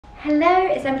Hello,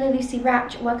 it's Emily Lucy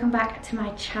Rajch. Welcome back to my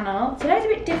channel. Today's a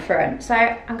bit different. So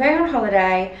I'm going on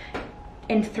holiday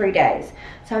in 3 days.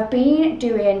 So I've been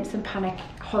doing some panic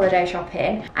holiday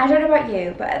shopping. I don't know about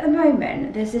you, but at the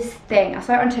moment there's this thing. I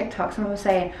saw it on TikTok, someone was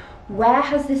saying, where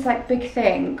has this like big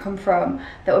thing come from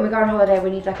that when we go on holiday we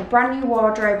need like a brand new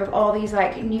wardrobe of all these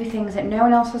like new things that no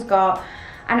one else has got.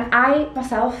 And I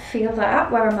myself feel that,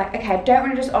 where I'm like, okay, I don't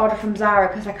want to just order from Zara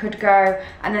because I could go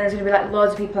and then there's going to be like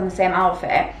loads of people in the same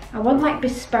outfit. I want like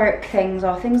bespoke things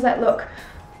or things that look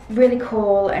really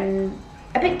cool and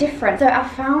a bit different. So I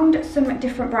found some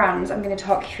different brands I'm going to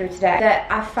talk you through today that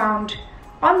I found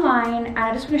online, and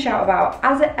I just want to shout about.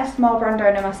 As a small brand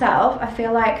owner myself, I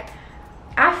feel like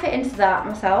I fit into that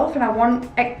myself, and I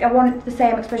want the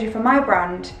same exposure for my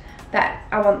brand that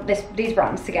I want these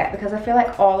brands to get, because I feel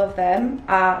like all of them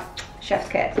are chef's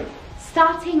kiss.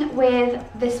 Starting with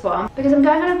this one, because I'm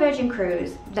going on a Virgin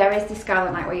cruise, there is this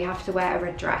Scarlet Night where you have to wear a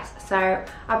red dress. So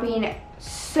I've been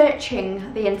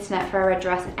searching the internet for a red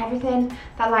dress, and everything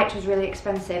that I liked was really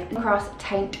expensive. Across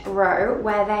Taint Row,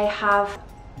 where they have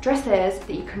dresses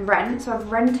that you can rent. So I've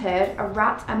rented a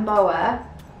rat and boa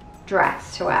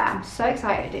dress to wear. I'm so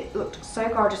excited. It looked so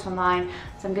gorgeous online,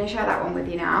 so I'm going to share that one with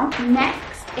you now.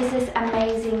 Next is this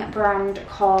amazing brand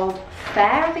called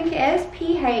Phair, I think it is,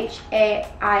 P-H-A-I-R,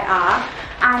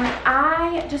 and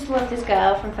I just love this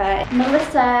girl from Phair.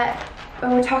 Melissa,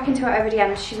 when we're talking to her over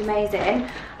DMs, she's amazing,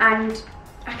 and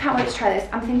I can't wait to try this.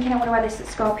 I'm thinking I want to wear this at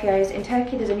Scorpio's in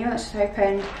Turkey. There's a new one that's just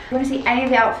opened. If you want to see any of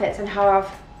the outfits and how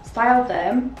I've styled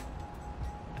them,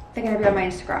 they're going to be on my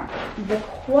Instagram. The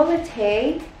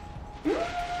quality,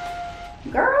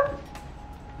 girl,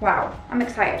 wow, I'm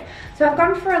excited. So I've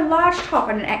gone for a large top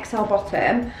and an XL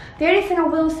bottom. The only thing I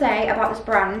will say about this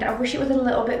brand, I wish it was a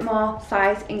little bit more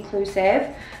size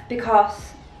inclusive,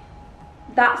 because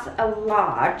that's a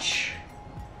large,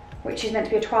 which is meant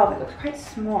to be a 12. It looks quite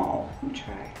small. Let me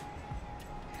try.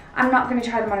 I'm not going to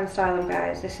try them on and style them,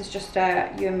 guys. This is just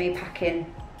a you and me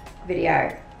packing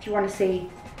video. If you want to see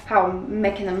how I'm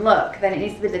making them look, then it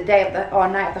needs to be the day of the, or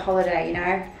night of the holiday, you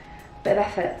know. Bit of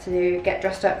effort to get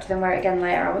dressed up to then wear it again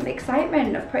later. I want the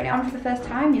excitement of putting it on for the first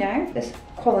time, you know. This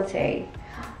quality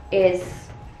is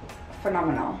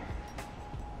phenomenal.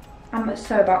 I'm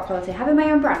so about quality. Having my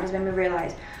own brand has made me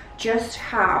realise just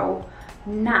how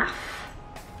naff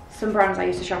some brands I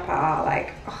used to shop at are.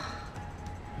 Like, oh.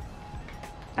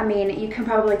 I mean, you can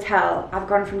probably tell I've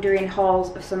gone from doing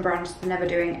hauls of some brands to never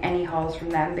doing any hauls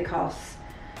from them, because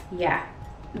yeah,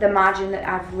 the margin that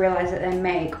I've realised that they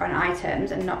make on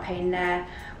items and not paying their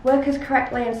workers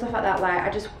correctly and stuff like that.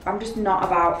 Like, I'm just not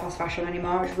about fast fashion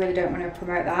anymore. I just really don't want to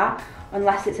promote that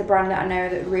unless it's a brand that I know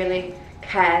that really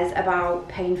cares about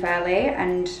paying fairly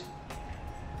and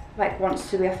like wants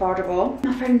to be affordable.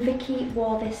 My friend Vicky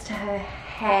wore this to her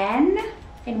hen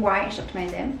in white. She looked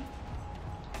amazing.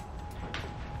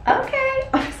 Okay,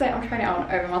 obviously I'm trying it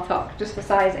on over my top just for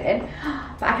sizing,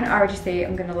 but I can already see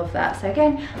I'm gonna love that. So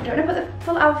again, I don't want to put the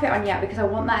full outfit on yet, because I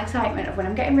want that excitement of when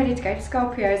I'm getting ready to go to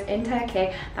Scorpio's in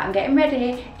Turkey, that I'm getting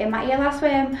ready in my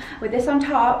ELRSTYLE with this on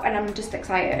top, and I'm just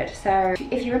excited. So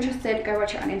if you're interested, go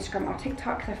watch it on Instagram or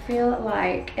TikTok, because I feel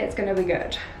like it's gonna be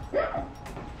good.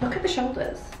 Look at the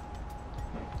shoulders.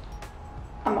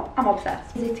 I'm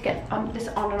obsessed. Easy to get this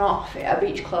on and off at a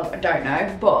beach club, I don't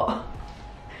know, but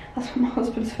that's what my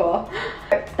husband's for.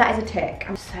 That is a tick.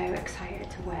 I'm so excited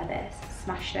to wear this.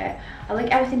 Smashed it. I'll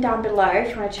link everything down below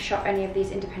if you wanted to shop any of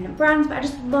these independent brands, but I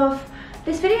just love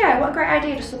this video. What a great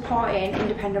idea, just supporting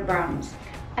independent brands.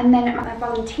 And then my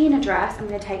Valentina dress, I'm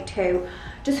going to take two.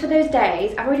 Just for those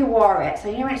days, I've already wore it, so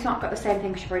you know when it's not got the same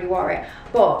thing because you've already wore it.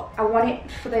 But I want it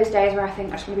for those days where I think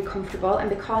I just want to be comfortable, and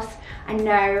because I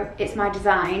know it's my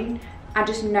design, I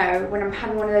just know when I'm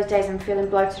having one of those days I'm feeling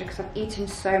bloated because I've eaten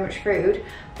so much food,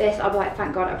 this I'll be like,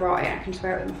 thank God I brought it. I can just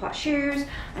wear it with my flat shoes,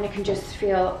 and I can just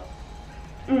feel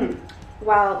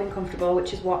while being comfortable,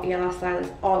 which is what ELRSTYLE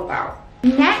is all about.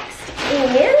 Next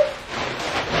is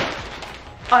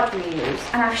Odd Muse,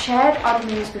 and I've shared Odd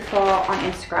Muse before on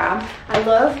Instagram. I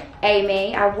love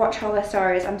Amy. I watch all their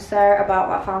stories. I'm so about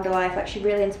that founder life. Like, she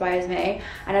really inspires me,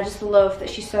 and I just love that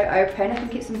she's so open. I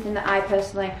think it's something that I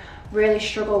personally really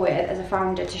struggle with as a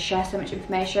founder, to share so much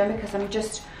information, because I'm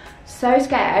just so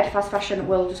scared fast fashion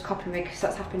will just copy me, because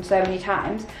that's happened so many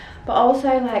times. But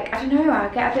also, like, I don't know, I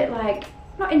get a bit like,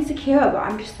 not insecure, but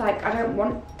I'm just like, I don't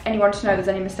want anyone to know there's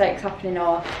any mistakes happening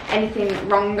or anything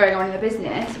wrong going on in the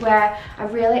business, where I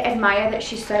really admire that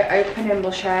she's so open and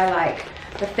will share like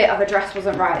the fit of a dress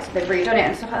wasn't right, so they've redone it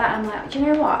and stuff like that. And I'm like, do you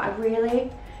know what, I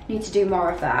really need to do more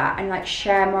of that and like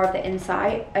share more of the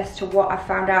insight as to what I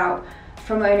found out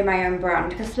from owning my own brand,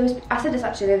 because I said this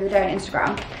actually the other day on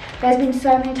Instagram, there's been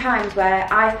so many times where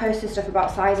I've posted stuff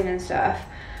about sizing and stuff,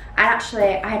 and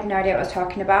actually I had no idea what I was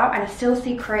talking about, and I still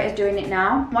see creators doing it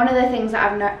now. One of the things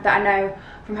that I know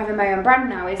from having my own brand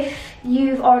now is if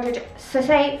you've ordered, so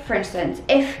say for instance,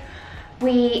 if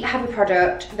we have a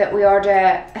product that we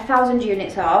order 1,000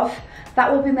 units of,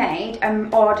 that will be made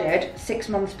and ordered 6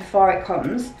 months before it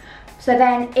comes. So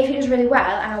then if it does really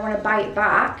well and I want to buy it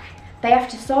back, they have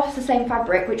to source the same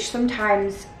fabric, which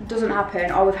sometimes doesn't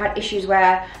happen, or we've had issues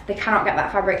where they cannot get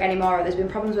that fabric anymore, or there's been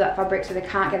problems with that fabric so they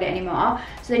can't get it anymore.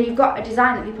 So then you've got a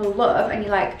design that people love and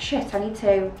you're like, shit, I need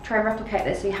to try and replicate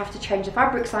this, so you have to change the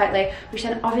fabric slightly, which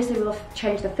then obviously will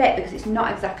change the fit because it's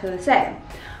not exactly the same.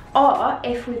 Or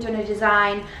if we've done a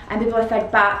design and people have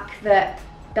fed back that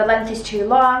the length is too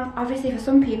long, obviously for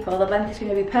some people the length is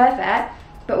going to be perfect,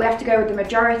 but we have to go with the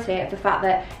majority of the fact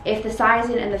that if the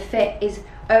sizing and the fit is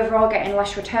overall getting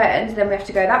less returns, then we have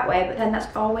to go that way. But then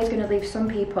that's always going to leave some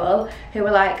people who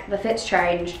are like, the fit's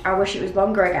changed, I wish it was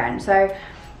longer again. So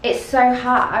it's so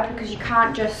hard because you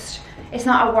can't just, it's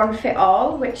not a one fit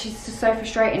all, which is just so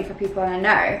frustrating for people, and I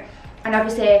know. And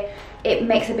obviously it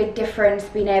makes a big difference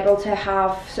being able to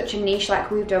have such a niche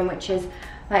like we've done, which is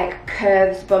like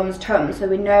curves, bums, tums, so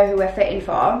we know who we're fitting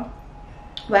for.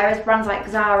 Whereas brands like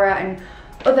Zara and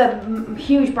other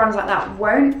huge brands like that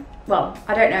won't. Well,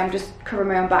 I don't know, I'm just covering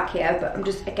my own back here, but I'm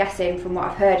just guessing from what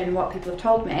I've heard and what people have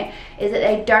told me, is that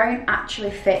they don't actually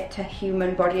fit to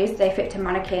human bodies, they fit to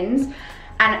mannequins.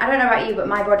 And I don't know about you, but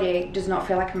my body does not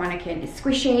feel like a mannequin. It's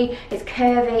squishy, it's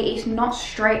curvy, it's not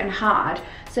straight and hard.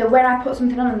 So when I put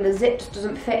something on and the zip just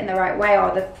doesn't fit in the right way,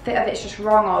 or the fit of it's just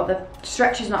wrong, or the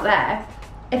stretch is not there,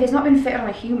 if it's not been fitted on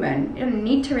a human, you don't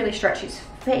need to really stretch, it's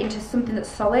fit into something that's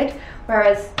solid,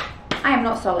 whereas I am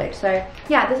not solid. So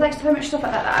yeah, there's like so much stuff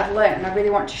like that I've learned and I really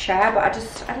want to share, but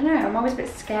I don't know, I'm always a bit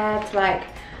scared to like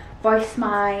voice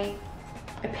my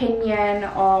opinion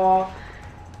or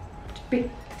be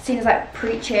seen as like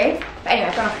preachy. But anyway,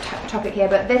 I've gone off topic here,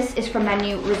 but this is from their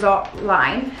new resort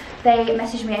line. They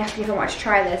messaged me asking if I wanted to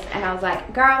try this, and I was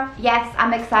like, girl, yes,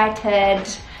 I'm excited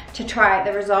to try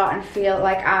the resort and feel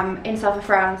like I'm in South of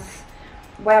France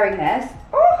wearing this.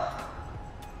 Oh,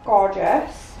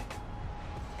 gorgeous.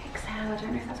 I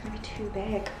don't know if that's going to be too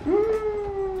big.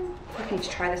 I need to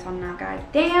try this on now, guys.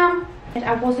 Damn!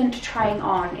 I wasn't trying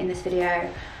on in this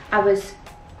video. I was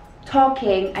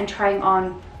talking and trying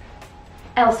on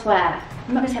elsewhere.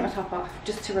 I'm not going to take my top off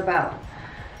just to rebel.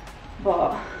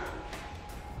 But oh,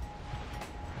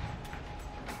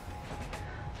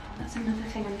 that's another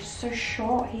thing. I'm just so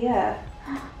short here.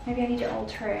 Maybe I need it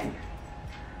altering.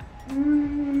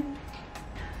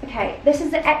 Okay, this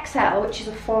is the XL, which is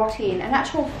a 14, and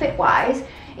actual fit wise,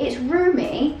 it's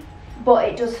roomy, but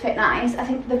it does fit nice. I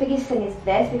think the biggest thing is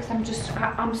this, because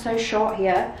I'm so short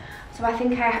here, so I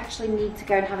think I actually need to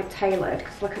go and have it tailored,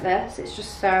 because look at this, it's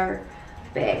just so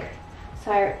big.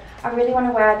 So I really want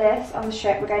to wear this on the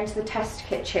ship. We're going to the test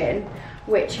kitchen,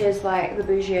 which is like the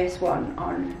bougiest one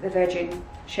on the Virgin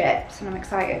ships, and I'm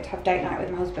excited to have date night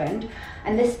with my husband.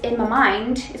 And this, in my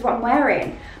mind, is what I'm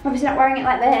wearing. I'm obviously not wearing it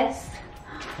like this.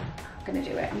 I'm gonna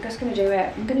do it. I'm just gonna do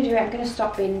it. I'm gonna do it. I'm gonna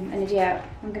stop being an idiot.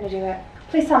 I'm gonna do it.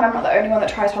 Please tell me I'm not the only one that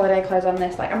tries holiday clothes on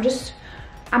this. Like I'm just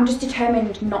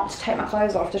determined not to take my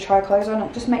clothes off to try clothes on.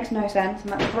 It just makes no sense. And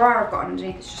like the bra I've got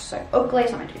underneath is just so ugly.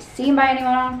 It's not meant to be seen by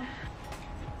anyone.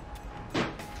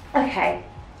 Okay,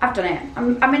 I've done it.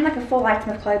 I'm in like a full item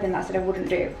of clothing that I said I wouldn't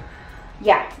do.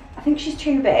 Yeah, I think she's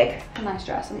too big. A nice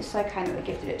dress, and it's so kind that they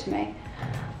gifted it to me.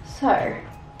 So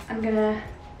I'm gonna.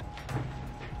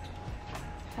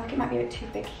 I feel like it might be a bit too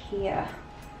big here.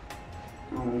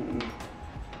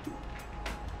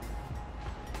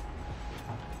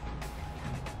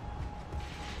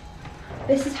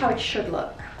 This is how it should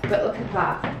look, but look at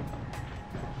that.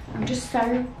 I'm just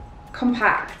so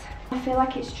compact. I feel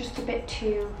like it's just a bit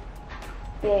too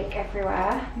big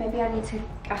everywhere. Maybe I need to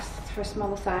ask for a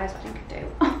smaller size. I think I do.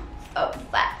 So upset.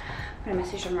 I'm gonna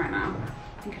message them right now.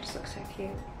 I think I just look so cute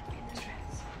in this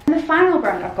dress. And the final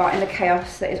brand I've got in the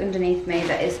chaos that is underneath me,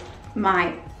 that is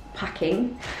my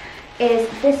packing, is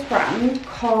this brand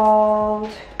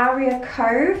called Aria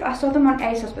Cove. I saw them on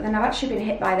ASOS, but then I've actually been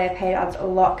hit by their paid ads a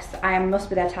lot because I must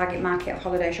be their target market of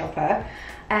holiday shopper.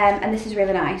 And this is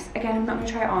really nice. Again, I'm not going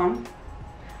to try it on.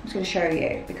 I'm just going to show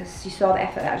you because you saw the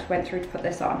effort that I just went through to put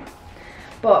this on.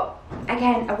 But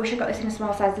again, I wish I got this in a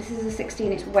small size. This is a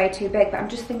 16, it's way too big, but I'm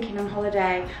just thinking on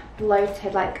holiday,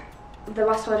 bloated, like the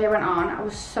last holiday I went on, I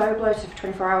was so bloated for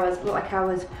 24 hours, it looked like I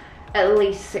was at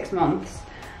least 6 months.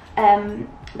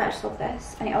 But I just love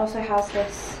this. And it also has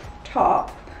this top.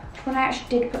 When I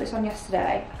actually did put this on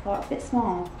yesterday, I thought a bit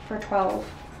small for a 12.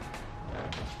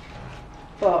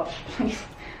 but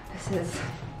this is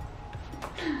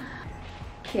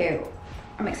cute.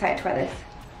 I'm excited to wear this.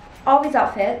 All these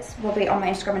outfits will be on my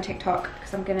Instagram and TikTok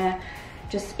because I'm gonna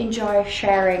just enjoy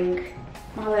sharing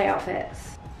my holiday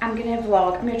outfits. I'm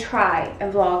gonna try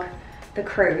and vlog the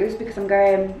cruise because I'm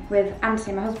going with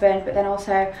Anthony, my husband, but then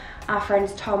also our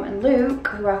friends Tom and Luke,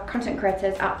 who are content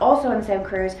creators, are also on the same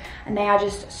cruise, and they are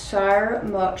just so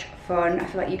much fun. I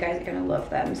feel like you guys are gonna love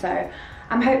them, so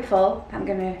I'm hopeful I'm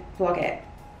gonna vlog it.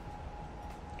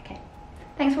 Okay,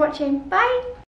 thanks for watching, bye!